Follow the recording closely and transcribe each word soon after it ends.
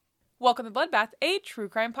Welcome to Bloodbath, a true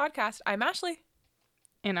crime podcast. I'm Ashley.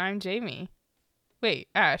 And I'm Jamie. Wait,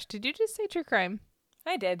 Ash, did you just say true crime?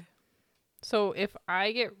 I did. So if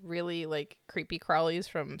I get really creepy crawlies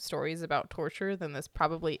from stories about torture, then this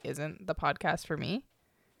probably isn't the podcast for me.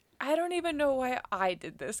 I don't even know why I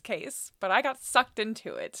did this case, but I got sucked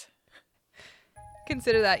into it.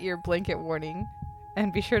 Consider that your blanket warning.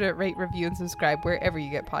 And be sure to rate, review, and subscribe wherever you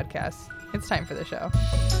get podcasts. It's time for the show.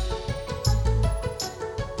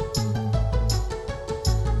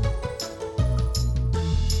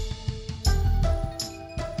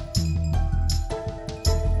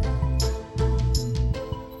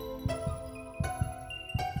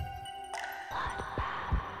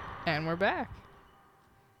 And we're back.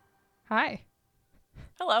 Hi.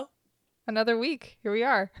 Hello. Another week. Here we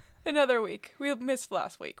are. Another week. We missed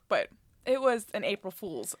last week, but it was an April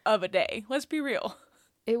Fool's of a day. Let's be real.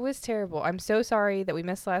 It was terrible. I'm so sorry that we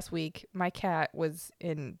missed last week. My cat was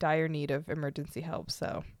in dire need of emergency help,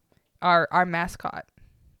 so our mascot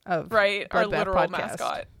of right, our Bloodbath literal podcast,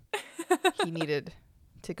 mascot. he needed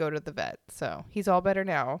to go to the vet, so he's all better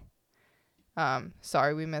now.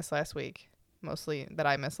 Sorry we missed last week. Mostly that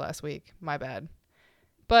I missed last week. My bad.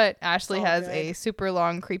 But Ashley has a super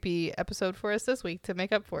long, creepy episode for us this week to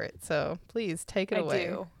make up for it. So please take it away.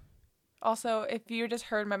 I do. Also, if you just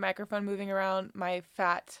heard my microphone moving around, my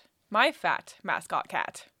fat mascot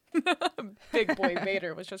cat, Big Boy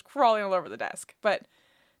Vader, was just crawling all over the desk, but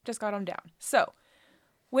just got him down. So,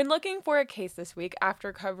 when looking for a case this week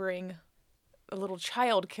after covering a little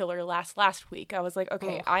child killer last week, I was like,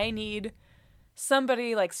 okay, Ugh. I need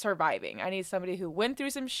somebody surviving. I need somebody who went through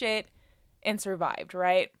some shit and survived,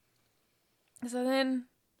 right? So then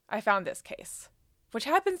I found this case, which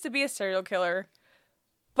happens to be a serial killer,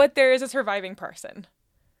 but there is a surviving person.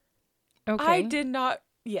 Okay. I did not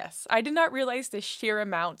realize the sheer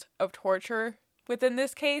amount of torture within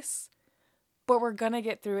this case, but we're gonna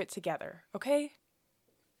get through it together, okay?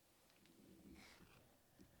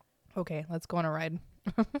 Okay, let's go on a ride.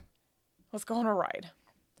 Let's go on a ride.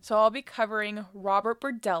 So I'll be covering Robert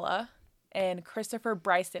Berdella, and Christopher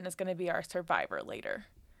Bryson is going to be our survivor later.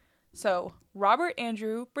 So Robert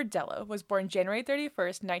Andrew Berdella was born January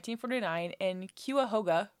 31st, 1949 in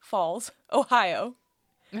Cuyahoga Falls, Ohio.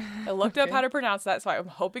 I looked up how to pronounce that, so I'm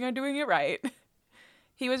hoping I'm doing it right.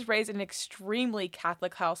 He was raised in an extremely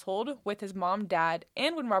Catholic household with his mom, dad,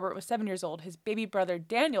 and when Robert was 7 years old, his baby brother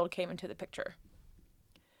Daniel came into the picture.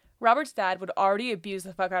 Robert's dad would already abuse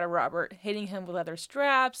the fuck out of Robert, hitting him with leather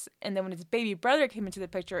straps, and then when his baby brother came into the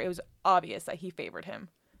picture, it was obvious that he favored him.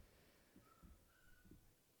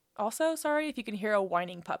 Also, sorry if you can hear a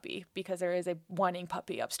whining puppy, because there is a whining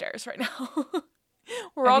puppy upstairs right now.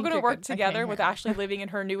 We're all going to work together with Ashley living in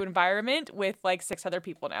her new environment with 6 other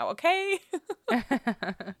people now, okay?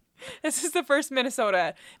 This is the first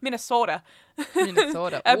Minnesota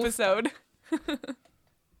episode.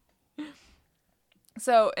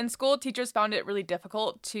 So in school, teachers found it really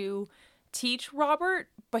difficult to teach Robert,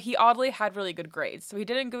 but he oddly had really good grades. So he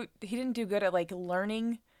didn't do good at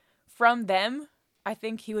learning from them. I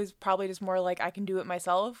think he was probably just more I can do it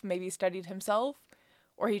myself, maybe studied himself,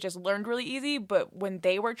 or he just learned really easy. But when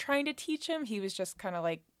they were trying to teach him, he was just kind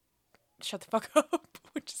of shut the fuck up,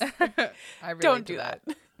 which is don't do that.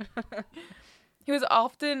 He was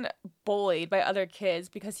often bullied by other kids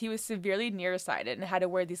because he was severely nearsighted and had to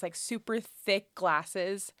wear these super thick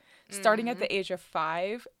glasses starting at the age of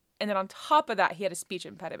 5. And then on top of that, he had a speech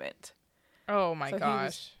impediment. Oh my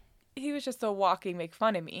gosh. He was just a walking make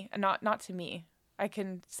fun of me, and not to me. I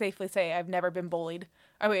can safely say I've never been bullied.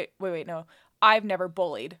 Oh, wait, no. I've never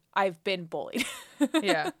bullied. I've been bullied.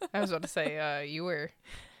 Yeah, I was about to say you were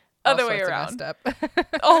other way around. Messed up.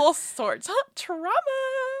 All sorts. Trauma.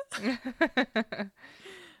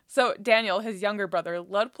 So Daniel, his younger brother,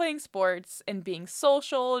 loved playing sports and being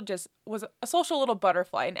social, just was a social little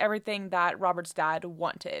butterfly and everything that Robert's dad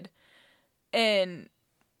wanted. And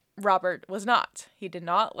Robert was not. He did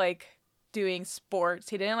not like doing sports.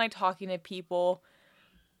 He didn't like talking to people.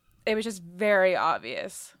 It was just very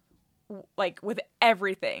obvious, with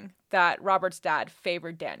everything, that Robert's dad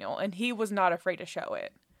favored Daniel, and he was not afraid to show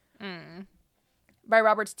it. By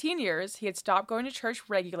Robert's teen years, he had stopped going to church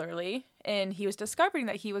regularly, and he was discovering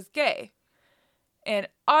that he was gay. And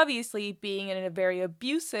obviously, being in a very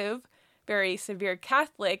abusive, very severe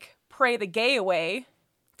Catholic, pray the gay away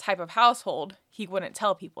type of household, he wouldn't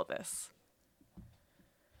tell people this.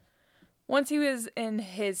 Once he was in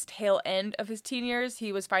his tail end of his teen years,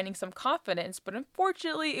 he was finding some confidence, but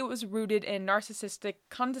unfortunately it was rooted in narcissistic,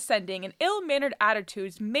 condescending, and ill-mannered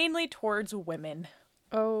attitudes mainly towards women.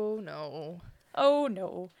 Oh no. Oh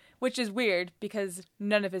no. Which is weird because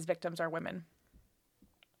none of his victims are women.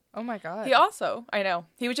 Oh my God. He also, I know,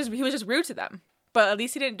 he was just rude to them. But at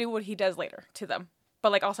least he didn't do what he does later to them.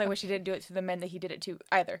 But like also I wish he didn't do it to the men that he did it to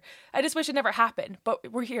either. I just wish it never happened.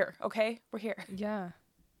 But we're here, okay? We're here. Yeah.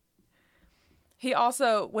 He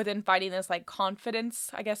also, within finding this like confidence,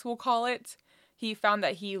 I guess we'll call it, he found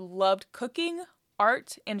that he loved cooking,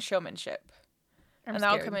 art, and showmanship. I'm and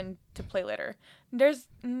scared. that'll come into play later. There's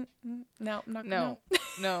no, I'm not. No,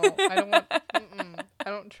 I don't want. I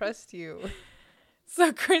don't trust you.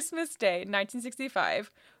 So Christmas Day,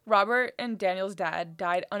 1965, Robert and Daniel's dad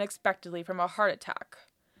died unexpectedly from a heart attack.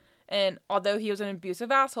 And although he was an abusive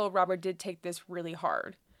asshole, Robert did take this really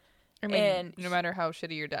hard. I mean, no matter how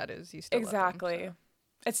shitty your dad is, you still exactly. love him,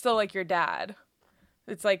 so. It's still like your dad.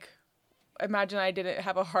 It's like, imagine I didn't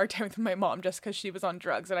have a hard time with my mom just because she was on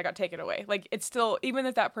drugs and I got taken away. Like, it's still, even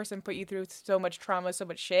if that person put you through so much trauma, so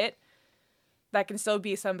much shit, that can still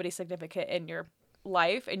be somebody significant in your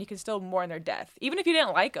life, and you can still mourn their death, even if you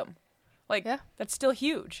didn't like them. Like, yeah. That's still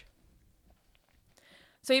huge.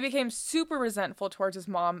 So he became super resentful towards his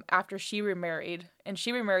mom after she remarried, and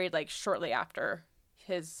she remarried like shortly after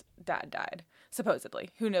his dad died, supposedly.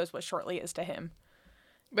 Who knows what shortly is to him.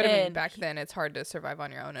 But I mean, back then it's hard to survive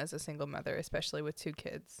on your own as a single mother, especially with 2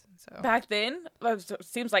 kids. So back then, it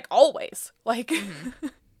seems like always. Like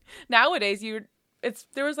nowadays,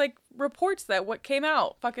 there was like reports that what came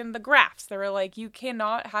out, fucking the graphs. They were like, you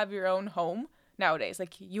cannot have your own home nowadays.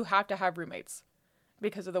 Like you have to have roommates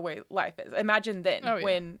because of the way life is. Imagine then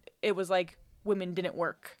when it was like women didn't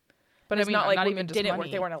work. But it's not like not women didn't work;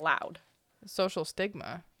 they weren't allowed. Social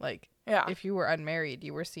stigma, like if you were unmarried,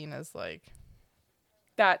 you were seen as like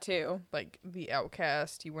that too, like the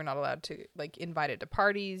outcast. You were not allowed to like invited to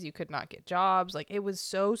parties. You could not get jobs. Like it was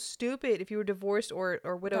so stupid. If you were divorced or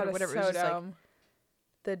widowed or whatever, so it was just dumb. Like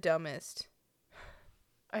the dumbest.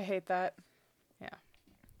 I hate that. Yeah.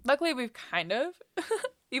 Luckily, we've kind of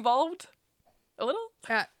evolved a little.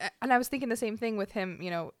 Yeah, and I was thinking the same thing with him. You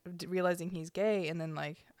know, realizing he's gay, and then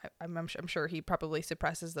like I'm sure he probably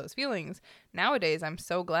suppresses those feelings. Nowadays, I'm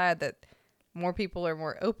so glad that more people are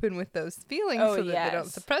more open with those feelings so that they don't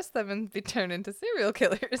suppress them and be turned into serial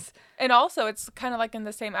killers. And also, it's kind of like in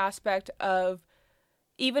the same aspect of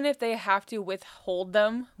even if they have to withhold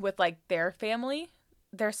them with like their family,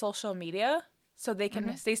 their social media, so they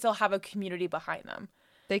can they still have a community behind them.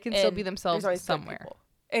 They can still be themselves somewhere.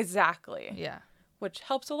 Exactly. Yeah. Which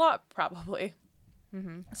helps a lot, probably.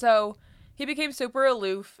 So he became super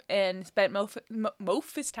aloof and spent most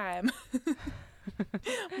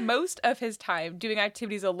of his time doing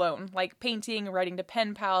activities alone, like painting, writing to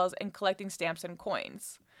pen pals, and collecting stamps and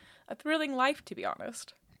coins. A thrilling life, to be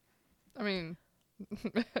honest. I mean,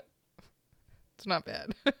 it's not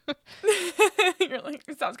bad. You're like,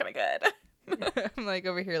 it sounds kind of good. I'm like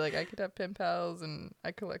over here, like I could have pen pals and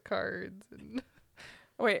I collect cards. And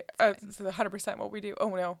wait, this is 100% what we do. Oh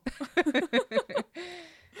no.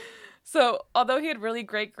 So, although he had really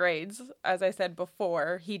great grades, as I said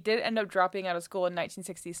before, he did end up dropping out of school in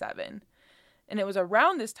 1967. And it was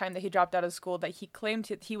around this time that he dropped out of school that he claimed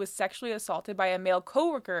he was sexually assaulted by a male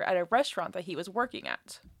coworker at a restaurant that he was working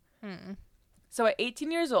at. So at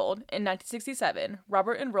 18 years old, in 1967,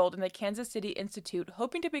 Robert enrolled in the Kansas City Institute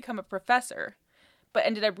hoping to become a professor, but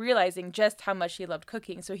ended up realizing just how much he loved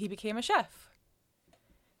cooking, so he became a chef.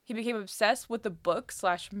 He became obsessed with the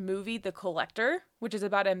book/movie The Collector, which is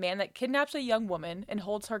about a man that kidnaps a young woman and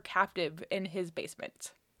holds her captive in his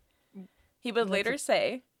basement. He would later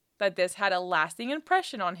say that this had a lasting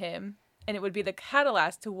impression on him, and it would be the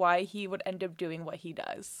catalyst to why he would end up doing what he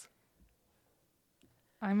does.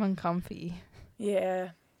 I'm uncomfy. Yeah.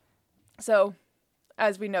 So,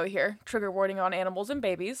 as we know here, trigger warning on animals and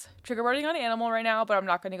babies. Trigger warning on animal right now, but I'm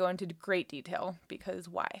not going to go into great detail, because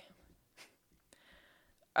why?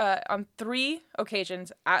 On 3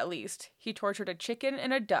 occasions, at least, he tortured a chicken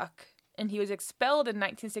and a duck, and he was expelled in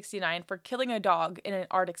 1969 for killing a dog in an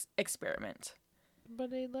art experiment.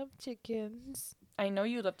 But I love chickens. I know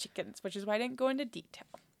you love chickens, which is why I didn't go into detail.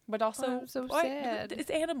 But also, I'm so sad. It's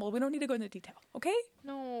animal. We don't need to go into detail, okay?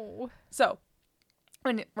 No. So,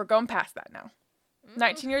 we're going past that now.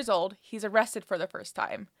 19 years old, he's arrested for the first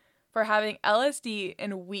time for having LSD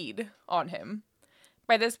and weed on him.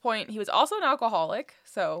 By this point, he was also an alcoholic,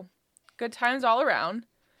 so good times all around.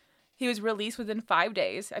 He was released within 5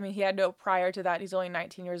 days. I mean, he had no prior to that. He's only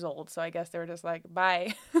 19 years old, so I guess they were just like,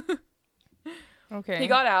 bye. Okay. He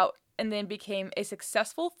got out and then became a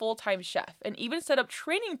successful full-time chef and even set up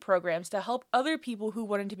training programs to help other people who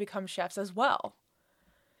wanted to become chefs as well.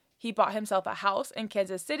 He bought himself a house in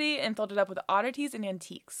Kansas City and filled it up with oddities and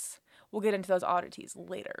antiques. We'll get into those oddities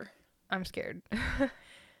later. I'm scared.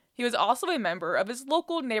 He was also a member of his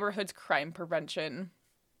local neighborhood's crime prevention.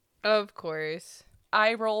 Of course.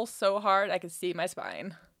 I roll so hard I could see my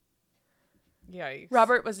spine. Yikes.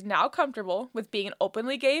 Robert was now comfortable with being an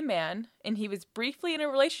openly gay man, and he was briefly in a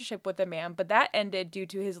relationship with a man, but that ended due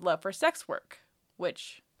to his love for sex work,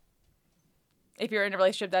 which, if you're in a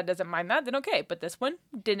relationship that doesn't mind that, then okay, but this one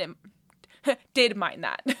did mind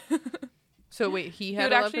that. So wait, he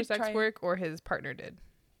had a love for sex work, or his partner did?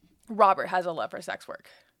 Robert has a love for sex work.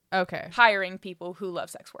 Okay. Hiring people who love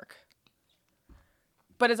sex work.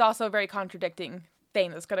 But it's also a very contradicting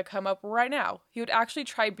thing that's going to come up right now. He would actually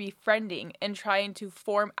try befriending and trying to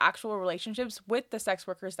form actual relationships with the sex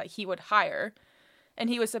workers that he would hire. And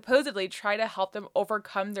he would supposedly try to help them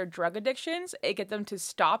overcome their drug addictions and get them to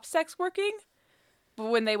stop sex working.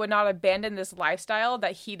 But when they would not abandon this lifestyle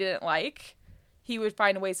that he didn't like, he would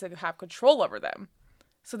find ways to have control over them.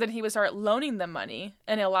 So then he would start loaning them money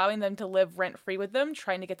and allowing them to live rent-free with them,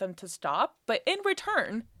 trying to get them to stop. But in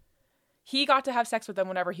return, he got to have sex with them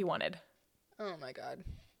whenever he wanted. Oh my God.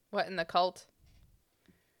 What, in the cult?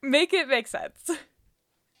 Make it make sense.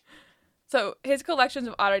 So his collections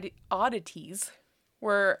of oddities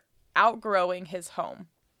were outgrowing his home.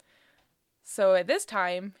 So at this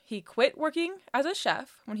time, he quit working as a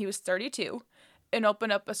chef when he was 32 and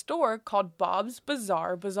opened up a store called Bob's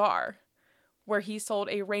Bizarre Bazaar, where he sold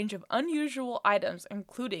a range of unusual items,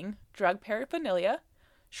 including drug paraphernalia,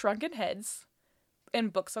 shrunken heads,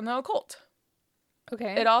 and books on the occult.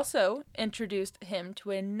 Okay. It also introduced him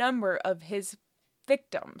to a number of his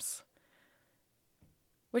victims,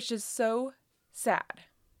 which is so sad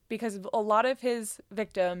because a lot of his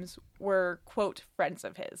victims were, quote, friends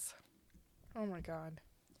of his. Oh my God.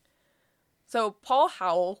 So Paul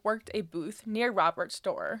Howell worked a booth near Robert's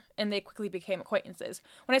store, and they quickly became acquaintances.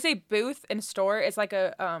 When I say booth and store, it's like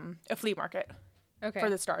a flea market for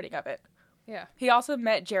the starting of it. Yeah. He also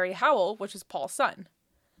met Jerry Howell, which is Paul's son.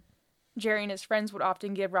 Jerry and his friends would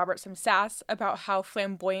often give Robert some sass about how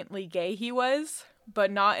flamboyantly gay he was,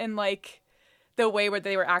 but not in, like, the way where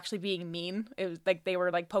they were actually being mean. It was like they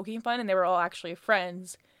were, like, poking fun, and they were all actually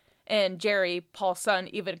friends. And Jerry, Paul's son,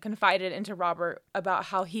 even confided into Robert about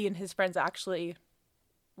how he and his friends actually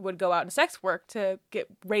would go out in sex work to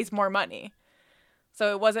raise more money.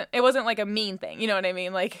 So it wasn't like a mean thing, you know what I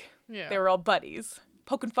mean? Like, They were all buddies,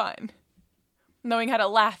 poking fun, knowing how to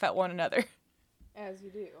laugh at one another. As you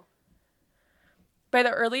do. By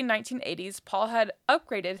the early 1980s, Paul had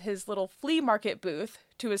upgraded his little flea market booth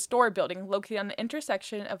to a store building located on the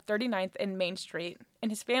intersection of 39th and Main Street, and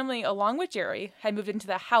his family, along with Jerry, had moved into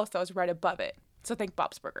the house that was right above it. So think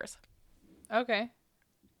Bob's Burgers. Okay.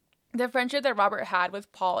 The friendship that Robert had with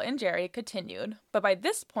Paul and Jerry continued, but by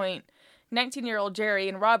this point, 19-year-old Jerry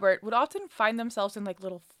and Robert would often find themselves in, like,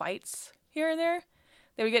 little fights here and there.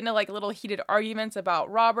 They would get into, like, little heated arguments about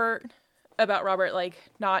Robert, like,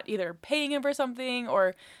 not either paying him for something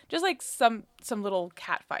or just, like, some little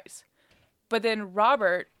cat fights. But then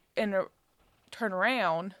Robert, in a turn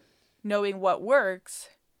around, knowing what works,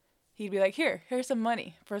 he'd be like, here's some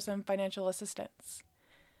money for some financial assistance,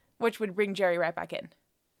 which would bring Jerry right back in.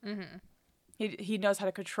 Mm-hmm. He knows how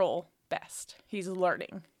to control best. He's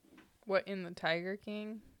learning. What, in the Tiger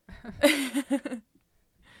King?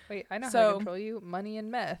 Wait, I know how to control you. Money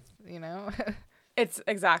and meth, you know? It's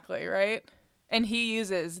exactly, right? And he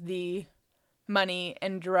uses the money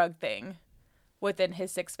and drug thing within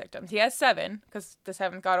his 6 victims. He has 7 because the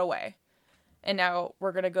 7th got away. And now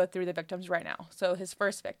we're going to go through the victims right now. So his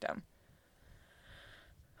first victim.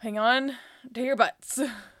 Hang on to your butts.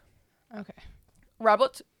 Okay.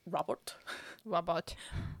 Robert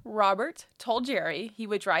told Jerry he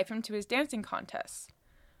would drive him to his dancing contests.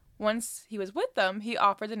 Once he was with them, he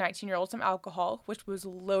offered the 19-year-old some alcohol, which was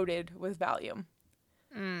loaded with Valium.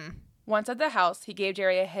 Once at the house, he gave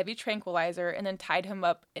Jerry a heavy tranquilizer and then tied him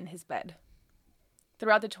up in his bed.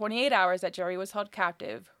 Throughout the 28 hours that Jerry was held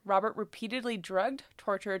captive, Robert repeatedly drugged,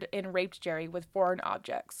 tortured, and raped Jerry with foreign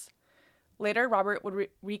objects. Later, Robert would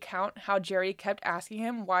recount how Jerry kept asking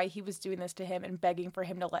him why he was doing this to him and begging for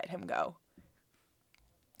him to let him go.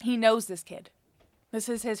 He knows this kid. This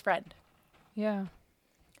is his friend. Yeah.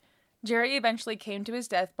 Jerry eventually came to his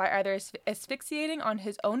death by either asphyxiating on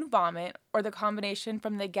his own vomit or the combination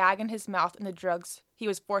from the gag in his mouth and the drugs he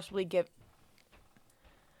was forcibly given.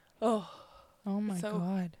 Oh my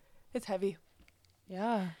God. It's heavy.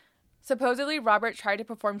 Yeah. Supposedly, Robert tried to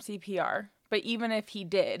perform CPR, but even if he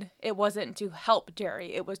did, it wasn't to help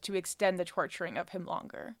Jerry. It was to extend the torturing of him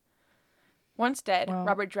longer. Once dead,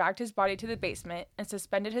 Robert dragged his body to the basement and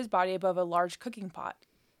suspended his body above a large cooking pot.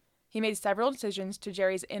 He made several incisions to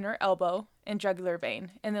Jerry's inner elbow and jugular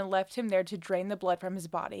vein, and then left him there to drain the blood from his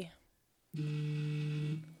body.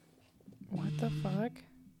 What the fuck?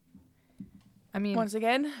 I mean, once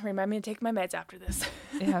again, remind me to take my meds after this.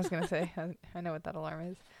 Yeah, I was gonna say, I know what that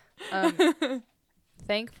alarm is.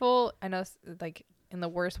 Thankful, I know, like, in the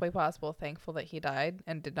worst way possible, thankful that he died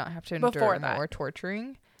and did not have to endure more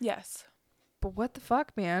torturing. Yes. But what the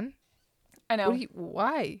fuck, man? I know.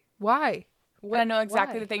 Why? And I know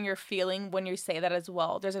exactly the thing you're feeling when you say that as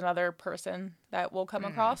well. There's another person that we'll come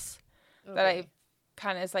across that I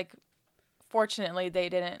kind of is like, fortunately, they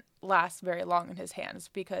didn't last very long in his hands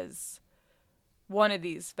because one of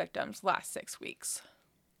these victims lasts 6 weeks.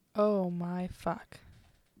 Oh my fuck.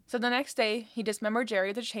 So the next day, he dismembered Jerry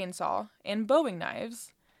with a chainsaw and bowie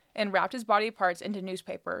knives and wrapped his body parts into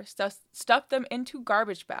newspaper, stuffed them into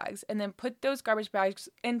garbage bags, and then put those garbage bags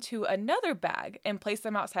into another bag and placed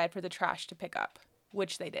them outside for the trash to pick up,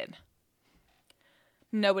 which they did.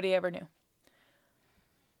 Nobody ever knew.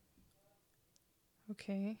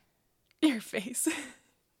 Okay. Your face.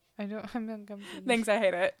 I'm uncomfortable. Thanks, I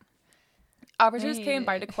hate it. Officers came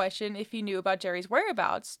by to question if he knew about Jerry's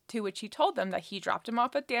whereabouts, to which he told them that he dropped him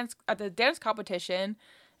off at the dance competition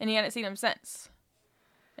and he hadn't seen him since.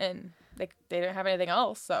 And they didn't have anything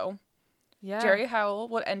else, so... Yeah. Jerry Howell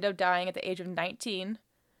would end up dying at the age of 19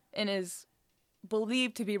 and is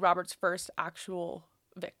believed to be Robert's first actual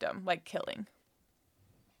victim, like killing.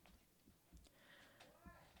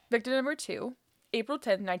 Victim number 2, April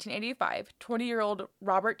 10th, 1985, 20-year-old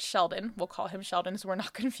Robert Sheldon, we'll call him Sheldon so we're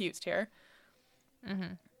not confused here,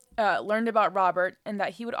 learned about Robert and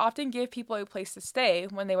that he would often give people a place to stay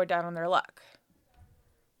when they were down on their luck.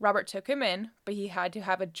 Robert took him in, but he had to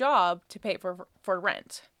have a job to pay for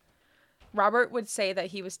rent. Robert would say that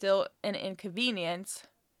he was still an inconvenience,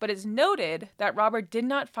 but it's noted that Robert did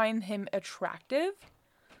not find him attractive,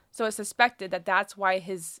 so it's suspected that that's why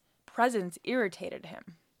his presence irritated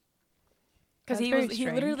him. Because he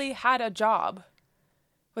literally had a job,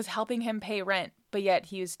 was helping him pay rent, but yet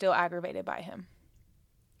he was still aggravated by him.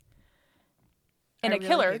 And a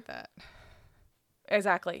killer... hate that.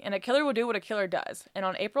 Exactly. And a killer will do what a killer does. And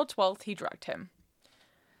on April 12th, he drugged him.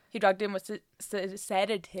 He drugged him with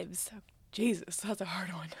sedatives. Oh, Jesus, that's a hard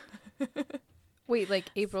one. Wait, like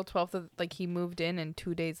April 12th, like he moved in and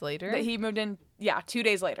 2 days later? He moved in, 2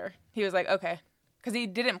 days later. He was like, okay. Because he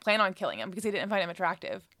didn't plan on killing him because he didn't find him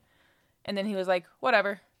attractive. And then he was like,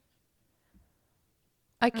 whatever.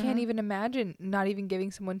 I can't even imagine not even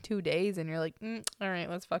giving someone 2 days and you're like, all right,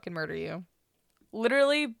 let's fucking murder you.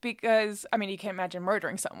 Literally, because, I mean, you can't imagine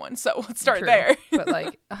murdering someone, so let's start there. But,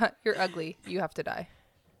 like, you're ugly. You have to die.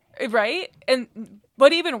 Right?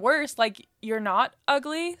 But even worse, like, you're not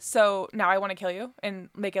ugly, so now I want to kill you and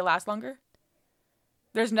make it last longer.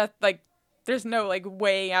 There's no,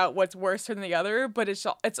 weighing out what's worse than the other, but it's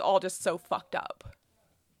all just so fucked up.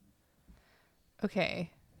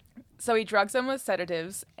 Okay. So he drugs him with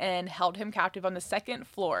sedatives and held him captive on the second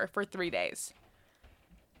floor for 3 days.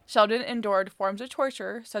 Sheldon endured forms of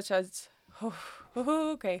torture, such as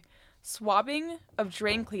swabbing of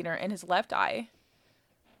drain cleaner in his left eye.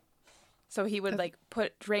 So he would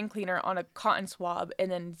put drain cleaner on a cotton swab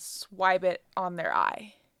and then swipe it on their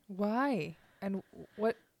eye. Why? And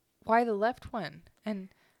why the left one? And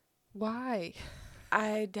why?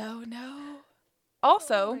 I don't know.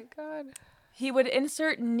 Also, oh my God. He would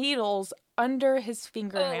insert needles under his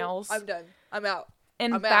fingernails. I'm done. I'm out.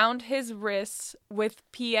 And bound his wrists with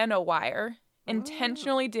piano wire,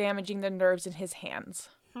 intentionally damaging the nerves in his hands.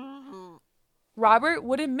 Robert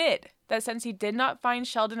would admit that since he did not find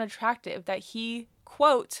Sheldon attractive, that he,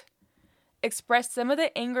 quote, expressed some of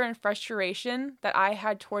the anger and frustration that I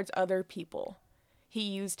had towards other people. He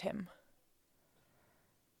used him.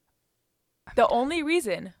 The only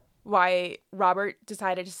reason why Robert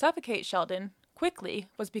decided to suffocate Sheldon quickly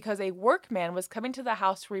was because a workman was coming to the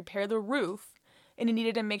house to repair the roof, and he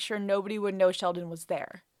needed to make sure nobody would know Sheldon was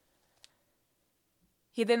there.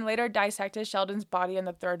 He then later dissected Sheldon's body in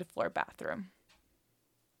the third floor bathroom.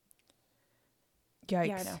 Yikes.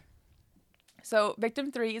 Yeah, I know. So,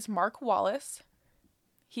 victim 3 is Mark Wallace.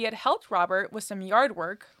 He had helped Robert with some yard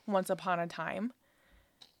work once upon a time.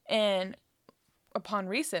 And upon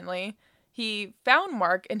recently, he found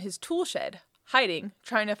Mark in his tool shed, hiding,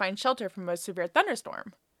 trying to find shelter from a severe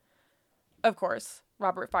thunderstorm. Of course,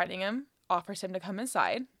 Robert finding him, offers him to come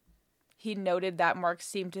inside. He noted that Mark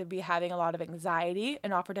seemed to be having a lot of anxiety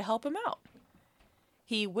and offered to help him out.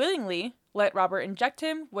 He willingly let Robert inject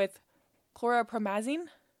him with chlorpromazine.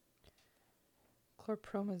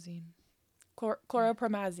 Chlorpromazine.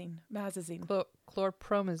 Chlorpromazine. Mazazine.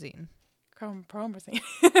 Chlorpromazine. Chlorpromazine.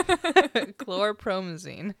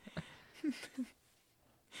 Chlorpromazine.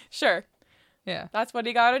 Sure. Yeah. That's what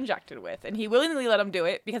he got injected with. And he willingly let him do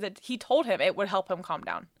it because he told him it would help him calm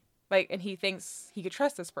down. And he thinks he could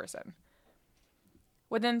trust this person.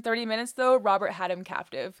 Within 30 minutes, though, Robert had him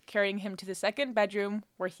captive, carrying him to the second bedroom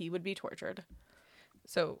where he would be tortured.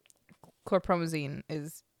 So, chlorpromazine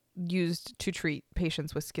is used to treat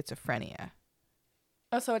patients with schizophrenia.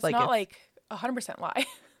 Oh, so it's not like 100% lie.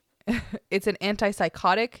 It's an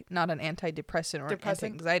antipsychotic, not an antidepressant or an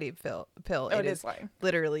anti-anxiety pill. Oh, it is lying.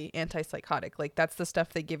 Literally antipsychotic. Like, that's the stuff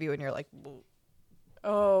they give you and you're like, whoa.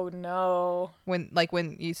 Oh, no. When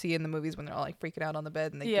you see in the movies when they're all like freaking out on the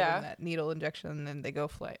bed and they give them that needle injection and then they go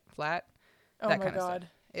flat. Oh, that my kind of God.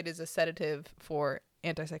 stuff. It is a sedative for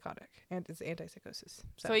antipsychotic. And it's antipsychosis.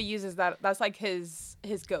 So he uses that. That's like his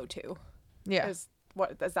go-to. Yeah.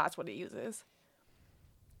 That's what he uses.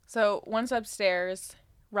 So once upstairs,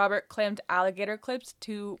 Robert clamped alligator clips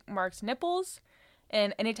to Mark's nipples.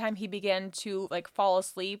 And anytime he began to like fall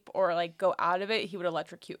asleep or like go out of it, he would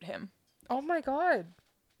electrocute him. Oh my God.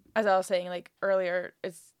 As I was saying like earlier,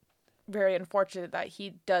 it's very unfortunate that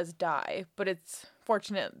he does die, but it's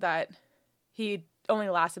fortunate that he only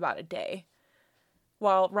lasts about a day.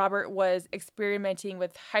 While Robert was experimenting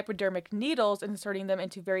with hypodermic needles, inserting them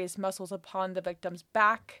into various muscles upon the victim's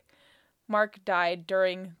back, Mark died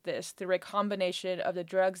during this through a combination of the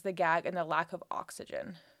drugs, the gag, and the lack of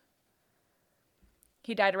oxygen.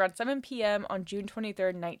 He died around 7 p.m. on June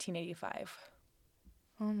 23rd, 1985.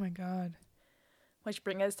 Oh my God. Which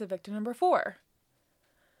brings us to victim number 4.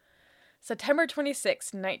 September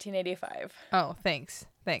 26, 1985. Oh, thanks.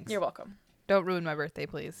 You're welcome. Don't ruin my birthday,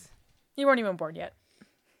 please. You weren't even born yet.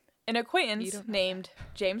 An acquaintance named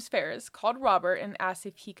James Ferris called Robert and asked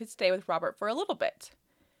if he could stay with Robert for a little bit.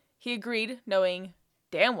 He agreed, knowing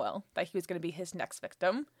damn well that he was going to be his next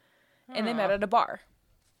victim, and they met at a bar.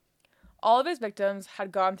 All of his victims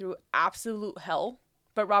had gone through absolute hell,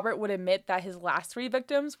 but Robert would admit that his last 3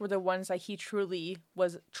 victims were the ones that he truly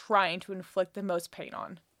was trying to inflict the most pain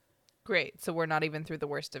on. Great. So we're not even through the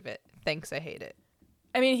worst of it. Thanks, I hate it.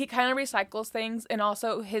 I mean, he kind of recycles things, and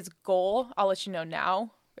also his goal, I'll let you know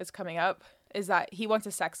now, is coming up, is that he wants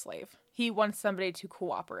a sex slave. He wants somebody to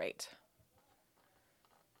cooperate.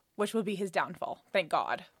 Which will be his downfall, thank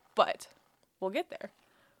God. But we'll get there.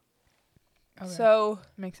 Okay. So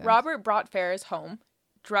makes sense. Robert brought Ferris home,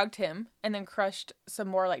 drugged him, and then crushed some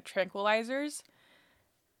more like tranquilizers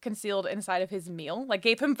concealed inside of his meal. Like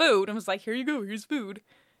gave him food and was like, here you go, here's food.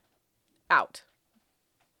 Out.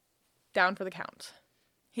 Down for the count.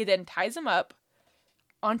 He then ties him up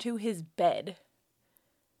onto his bed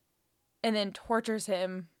and then tortures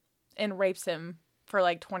him and rapes him for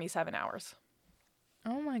like 27 hours.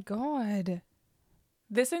 Oh my God.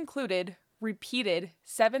 This included repeated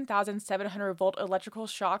 7,700 volt electrical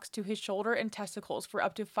shocks to his shoulder and testicles for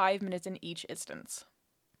up to 5 minutes in each instance.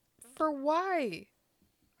 For why?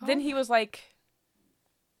 Then he was like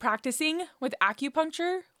practicing with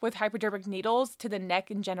acupuncture with hypodermic needles to the neck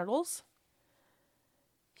and genitals.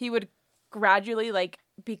 He would gradually like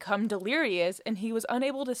become delirious and he was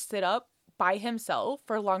unable to sit up by himself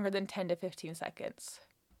for longer than 10 to 15 seconds.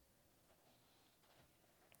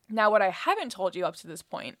 Now, what I haven't told you up to this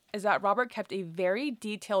point is that Robert kept a very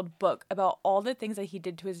detailed book about all the things that he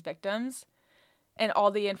did to his victims and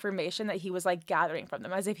all the information that he was like gathering from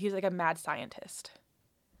them as if he was like a mad scientist.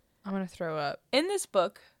 I'm going to throw up. In this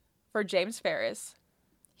book for James Ferris,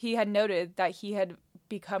 he had noted that he had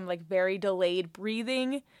become like very delayed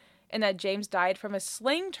breathing and that James died from a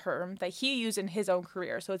slang term that he used in his own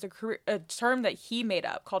career. So it's a term that he made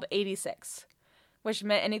up called 86. Which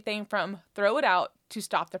meant anything from throw it out to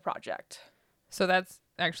stop the project. So that's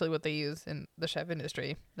actually what they use in the chef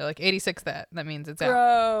industry. They're like 86 that. That means it's out.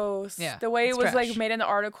 Gross. Yeah. The way it was trash. Like made in the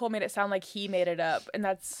article made it sound like he made it up. And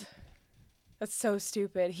that's so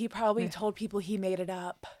stupid. He probably told people he made it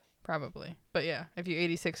up. Probably. But yeah, if you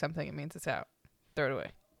 86 something, it means it's out. Throw it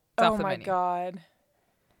away. It's off the menu. God.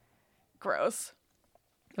 Gross.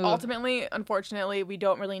 Ugh. Ultimately, unfortunately, we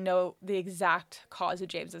don't really know the exact cause of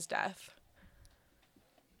James's death.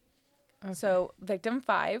 Okay. So, victim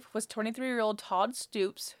 5 was 23-year-old Todd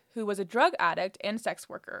Stoops, who was a drug addict and sex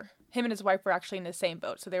worker. Him and his wife were actually in the same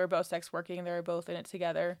boat, so they were both sex working and they were both in it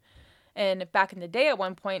together. And back in the day, at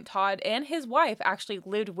one point, Todd and his wife actually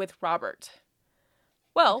lived with Robert.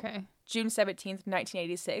 Well, June 17th,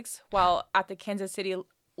 1986, while at the Kansas City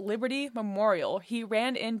Liberty Memorial, he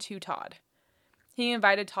ran into Todd. He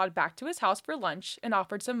invited Todd back to his house for lunch and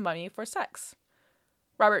offered some money for sex.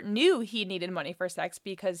 Robert knew he needed money for sex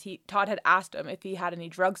because Todd had asked him if he had any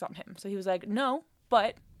drugs on him. So he was like, no,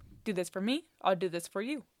 but do this for me. I'll do this for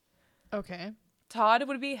you. Okay. Todd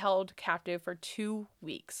would be held captive for 2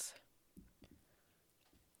 weeks.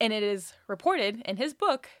 And it is reported in his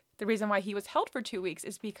book, the reason why he was held for 2 weeks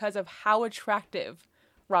is because of how attractive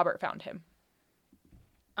Robert found him.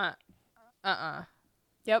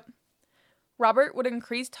 Yep. Robert would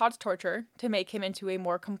increase Todd's torture to make him into a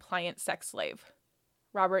more compliant sex slave.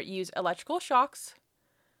 Robert used electrical shocks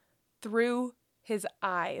through his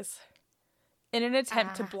eyes in an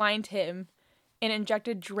attempt to blind him and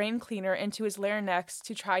injected drain cleaner into his larynx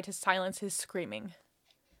to try to silence his screaming.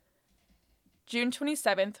 June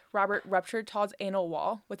 27th, Robert ruptured Todd's anal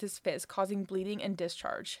wall with his fist, causing bleeding and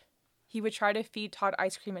discharge. He would try to feed Todd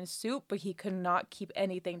ice cream and soup, but he could not keep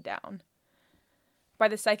anything down. By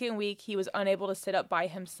the second week, he was unable to sit up by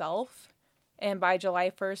himself, and by July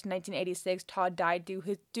 1st, 1986, Todd died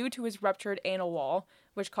due to his ruptured anal wall,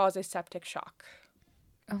 which caused a septic shock.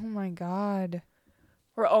 Oh my God.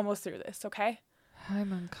 We're almost through this, okay?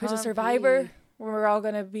 I'm uncomfy. There's a survivor. We're all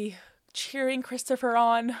going to be cheering Christopher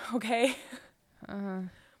on, okay?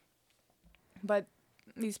 But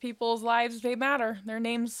these people's lives, they matter. Their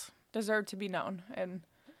names deserve to be known. And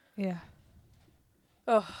yeah.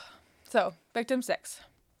 So, victim 6.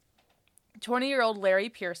 20-year-old Larry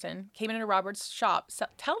Pearson came into Robert's shop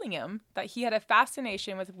telling him that he had a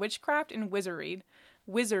fascination with witchcraft and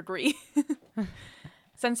wizardry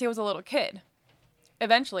since he was a little kid.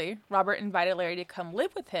 Eventually, Robert invited Larry to come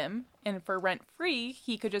live with him, and for rent-free,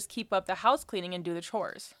 he could just keep up the house cleaning and do the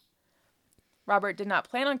chores. Robert did not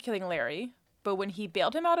plan on killing Larry, but when he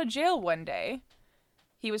bailed him out of jail one day,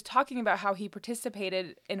 he was talking about how he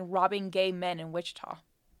participated in robbing gay men in Wichita.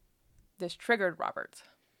 This triggered Robert,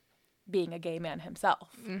 being a gay man himself.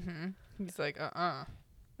 Mm-hmm. He's like,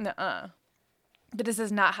 Nuh-uh. But this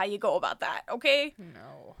is not how you go about that, okay?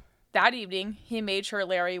 No. That evening, he made sure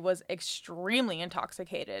Larry was extremely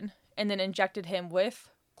intoxicated and then injected him with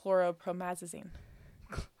chlorpromazine.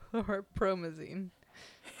 Chlorpromazine.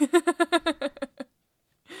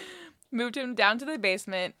 Moved him down to the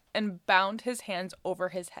basement and bound his hands over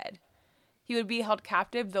his head. He would be held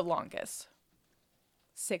captive the longest.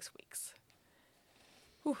 6 weeks.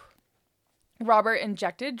 Whew. Robert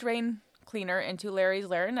injected drain cleaner into Larry's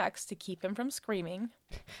larynx to keep him from screaming.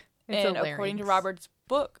 And according to Robert's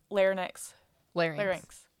book, larynx.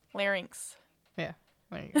 Larynx. Yeah.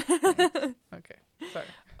 There you go. Okay. Sorry.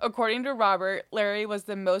 According to Robert, Larry was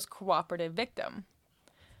the most cooperative victim.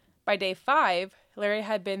 By day 5, Larry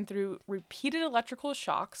had been through repeated electrical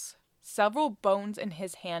shocks, several bones in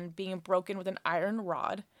his hand being broken with an iron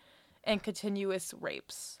rod, and continuous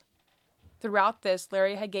rapes. Throughout this,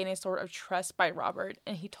 Larry had gained a sort of trust by Robert,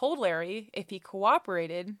 and he told Larry if he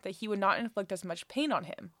cooperated that he would not inflict as much pain on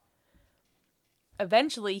him.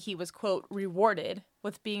 Eventually, he was, quote, rewarded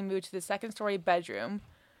with being moved to the second-story bedroom.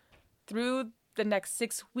 Through the next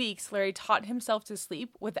 6 weeks, Larry taught himself to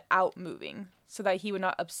sleep without moving so that he would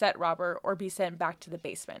not upset Robert or be sent back to the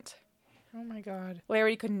basement. Oh my God.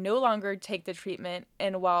 Larry could no longer take the treatment,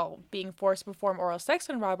 and while being forced to perform oral sex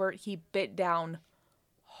on Robert, he bit down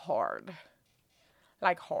hard.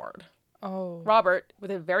 Like hard. Oh. Robert,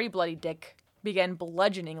 with a very bloody dick, began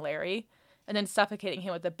bludgeoning Larry and then suffocating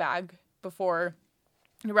him with a bag before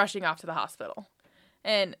rushing off to the hospital.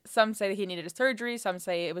 And some say that he needed a surgery, some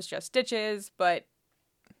say it was just stitches, but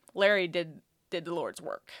Larry did the Lord's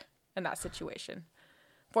work in that situation.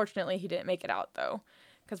 Fortunately, he didn't make it out, though,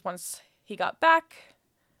 because once he got back,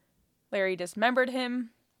 Larry dismembered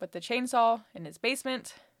him with the chainsaw in his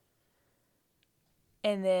basement.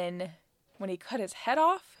 And then when he cut his head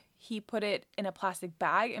off, he put it in a plastic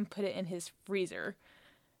bag and put it in his freezer.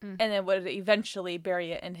 And then would eventually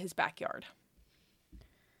bury it in his backyard.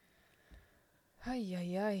 Ay,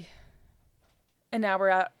 ay, ay. And now we're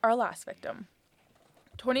at our last victim.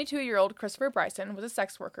 22-year-old Christopher Bryson was a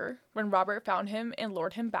sex worker when Robert found him and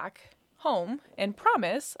lured him back home in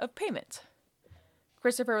promise of payment.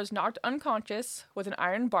 Christopher was knocked unconscious with an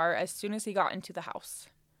iron bar as soon as he got into the house.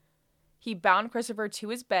 He bound Christopher to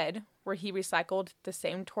his bed, where he recycled the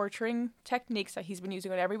same torturing techniques that he's been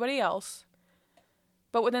using on everybody else.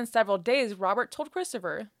 But within several days, Robert told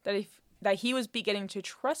Christopher that he was beginning to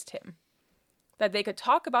trust him, that they could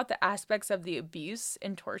talk about the aspects of the abuse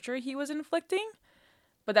and torture he was inflicting,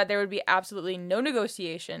 but that there would be absolutely no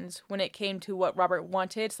negotiations when it came to what Robert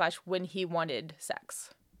wanted / when he wanted sex.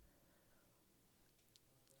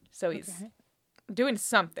 So he's doing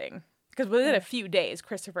something, because within a few days,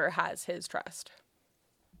 Christopher has his trust.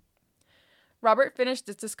 Robert finished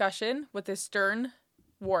this discussion with a stern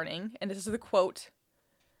warning, and this is the quote,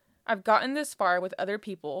 "I've gotten this far with other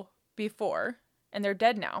people before, and they're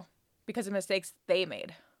dead now because of mistakes they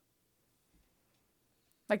made."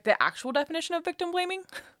 Like the actual definition of victim blaming?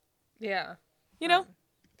 Yeah. You know?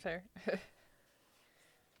 Fair.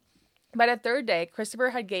 By the third day,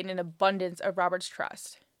 Christopher had gained an abundance of Robert's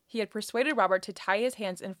trust. He had persuaded Robert to tie his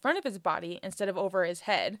hands in front of his body instead of over his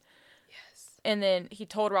head. Yes. And then he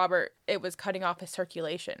told Robert it was cutting off his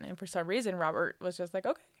circulation. And for some reason, Robert was just like,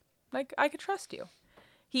 okay, like, I could trust you.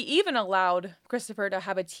 He even allowed Christopher to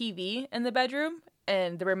have a TV in the bedroom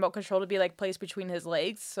and the remote control to be, like, placed between his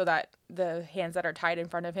legs so that the hands that are tied in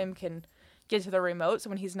front of him can get to the remote. So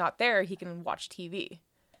when he's not there, he can watch TV.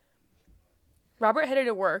 Robert headed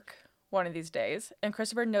to work one of these days, and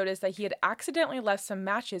Christopher noticed that he had accidentally left some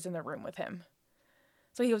matches in the room with him.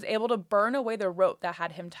 So he was able to burn away the rope that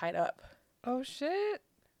had him tied up. Oh, shit.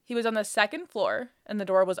 He was on the second floor, and the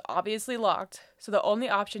door was obviously locked, so the only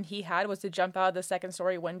option he had was to jump out of the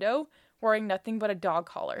second-story window, wearing nothing but a dog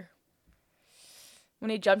collar. When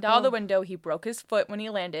he jumped out of the window, he broke his foot when he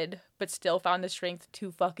landed, but still found the strength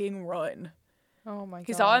to fucking run. Oh, my God.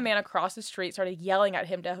 He saw a man across the street, started yelling at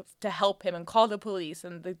him to help him and call the police,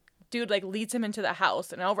 and the dude, like, leads him into the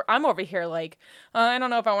house, and I'm over here, like, I don't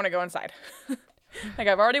know if I want to go inside. Like,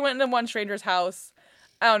 I've already went into one stranger's house.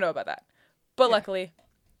 I don't know about that. But luckily,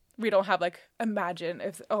 we don't have, like, imagine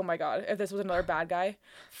if, oh my God, if this was another bad guy.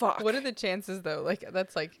 Fuck. What are the chances, though? Like,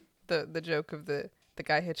 that's, like, the joke of the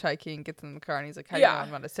guy hitchhiking, gets in the car, and he's like, how do you know I'm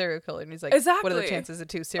not a serial killer? And he's like, exactly. What are the chances that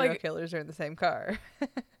two serial killers are in the same car?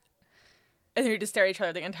 And they just stare at each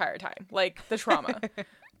other the entire time. Like, the trauma.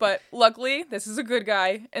 But luckily, this is a good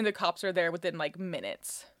guy, and the cops are there within, like,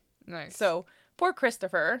 minutes. Nice. So, poor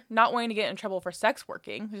Christopher, not wanting to get in trouble for sex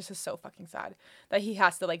working, this is so fucking sad, that he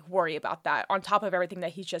has to, like, worry about that on top of everything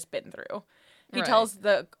that he's just been through. He tells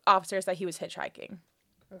the officers that he was hitchhiking.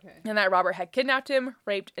 Okay. And that Robert had kidnapped him,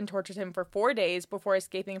 raped, and tortured him for 4 days before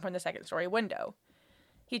escaping from the second-story window.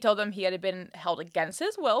 He told them he had been held against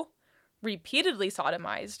his will, repeatedly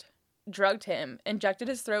sodomized, drugged him, injected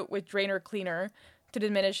his throat with drainer cleaner to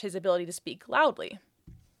diminish his ability to speak loudly.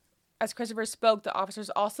 As Christopher spoke, the officers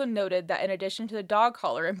also noted that in addition to the dog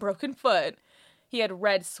collar and broken foot, he had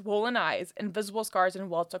red, swollen eyes and visible scars and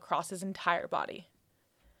welts across his entire body.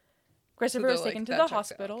 Christopher was taken to the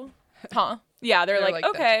hospital. Huh? Yeah, they're like,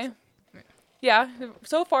 okay. Yeah,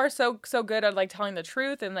 so far so good at, like, telling the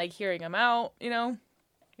truth and, like, hearing him out, you know?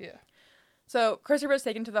 Yeah. So Christopher was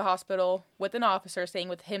taken to the hospital with an officer staying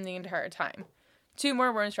with him the entire time. 2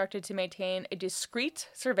 more were instructed to maintain a discreet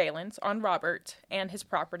surveillance on Robert and his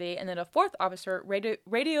property, and then a 4th officer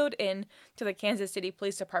radioed in to the Kansas City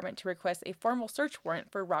Police Department to request a formal search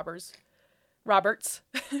warrant for Robert's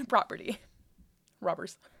property.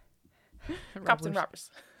 Cops and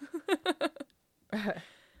robbers.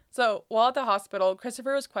 So, while at the hospital,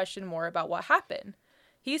 Christopher was questioned more about what happened.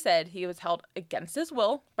 He said he was held against his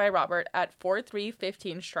will by Robert at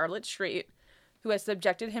 4315 Charlotte Street, who has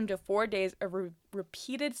subjected him to 4 days of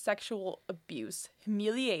repeated sexual abuse,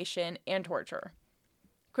 humiliation, and torture.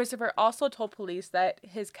 Christopher also told police that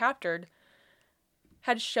his captor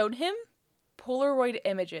had shown him Polaroid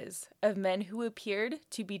images of men who appeared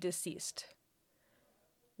to be deceased,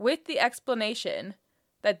 with the explanation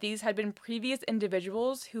that these had been previous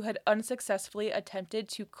individuals who had unsuccessfully attempted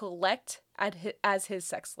to collect as his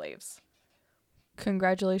sex slaves.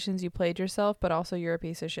 Congratulations, you played yourself, but also you're a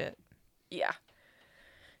piece of shit. Yeah.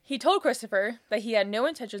 He told Christopher that he had no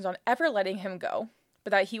intentions on ever letting him go,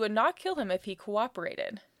 but that he would not kill him if he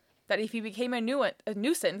cooperated. That if he became a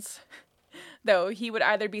nuisance, though, he would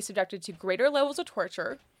either be subjected to greater levels of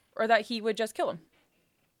torture or that he would just kill him.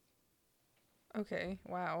 Okay,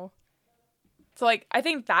 wow. So, like, I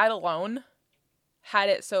think that alone had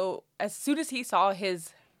it so as soon as he saw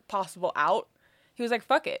his possible out, he was like,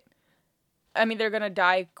 fuck it. I'm either going to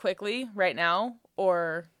die quickly right now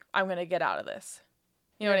or I'm going to get out of this.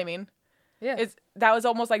 You know what I mean? Yeah. That was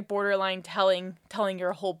almost like borderline telling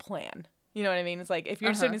your whole plan. You know what I mean? It's like, if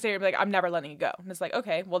you're sitting there, like, I'm never letting you go. And it's like,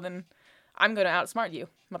 okay, well then I'm going to outsmart you,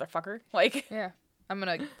 motherfucker. Like, yeah. I'm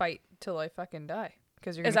going to fight till I fucking die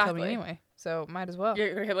because you're going to kill me anyway. So might as well.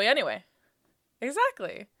 You're going to kill me anyway.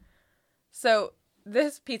 Exactly. So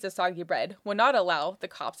this piece of soggy bread would not allow the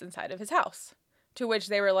cops inside of his house, to which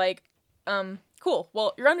they were like, cool.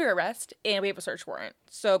 Well, you're under arrest and we have a search warrant.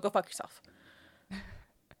 So go fuck yourself.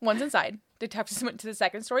 Once inside, detectives went to the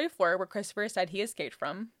second-story floor where Christopher said he escaped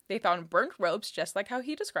from. They found burnt ropes, just like how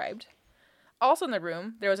he described. Also in the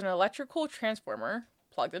room, there was an electrical transformer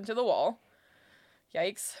plugged into the wall.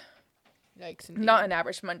 Yikes. Yikes, indeed. Not an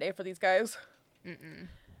average Monday for these guys. Mm-mm.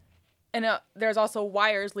 And there's also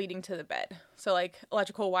wires leading to the bed. So, like,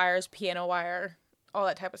 electrical wires, piano wire, all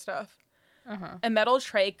that type of stuff. A metal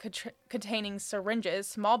tray containing syringes,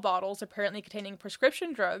 small bottles apparently containing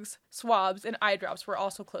prescription drugs, swabs, and eye drops were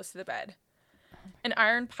also close to the bed. An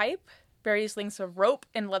iron pipe, various lengths of rope,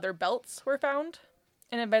 and leather belts were found.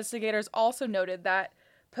 And investigators also noted that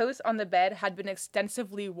Posts on the bed had been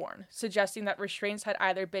extensively worn, suggesting that restraints had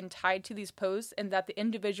either been tied to these posts and that the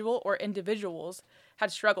individual or individuals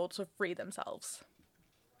had struggled to free themselves.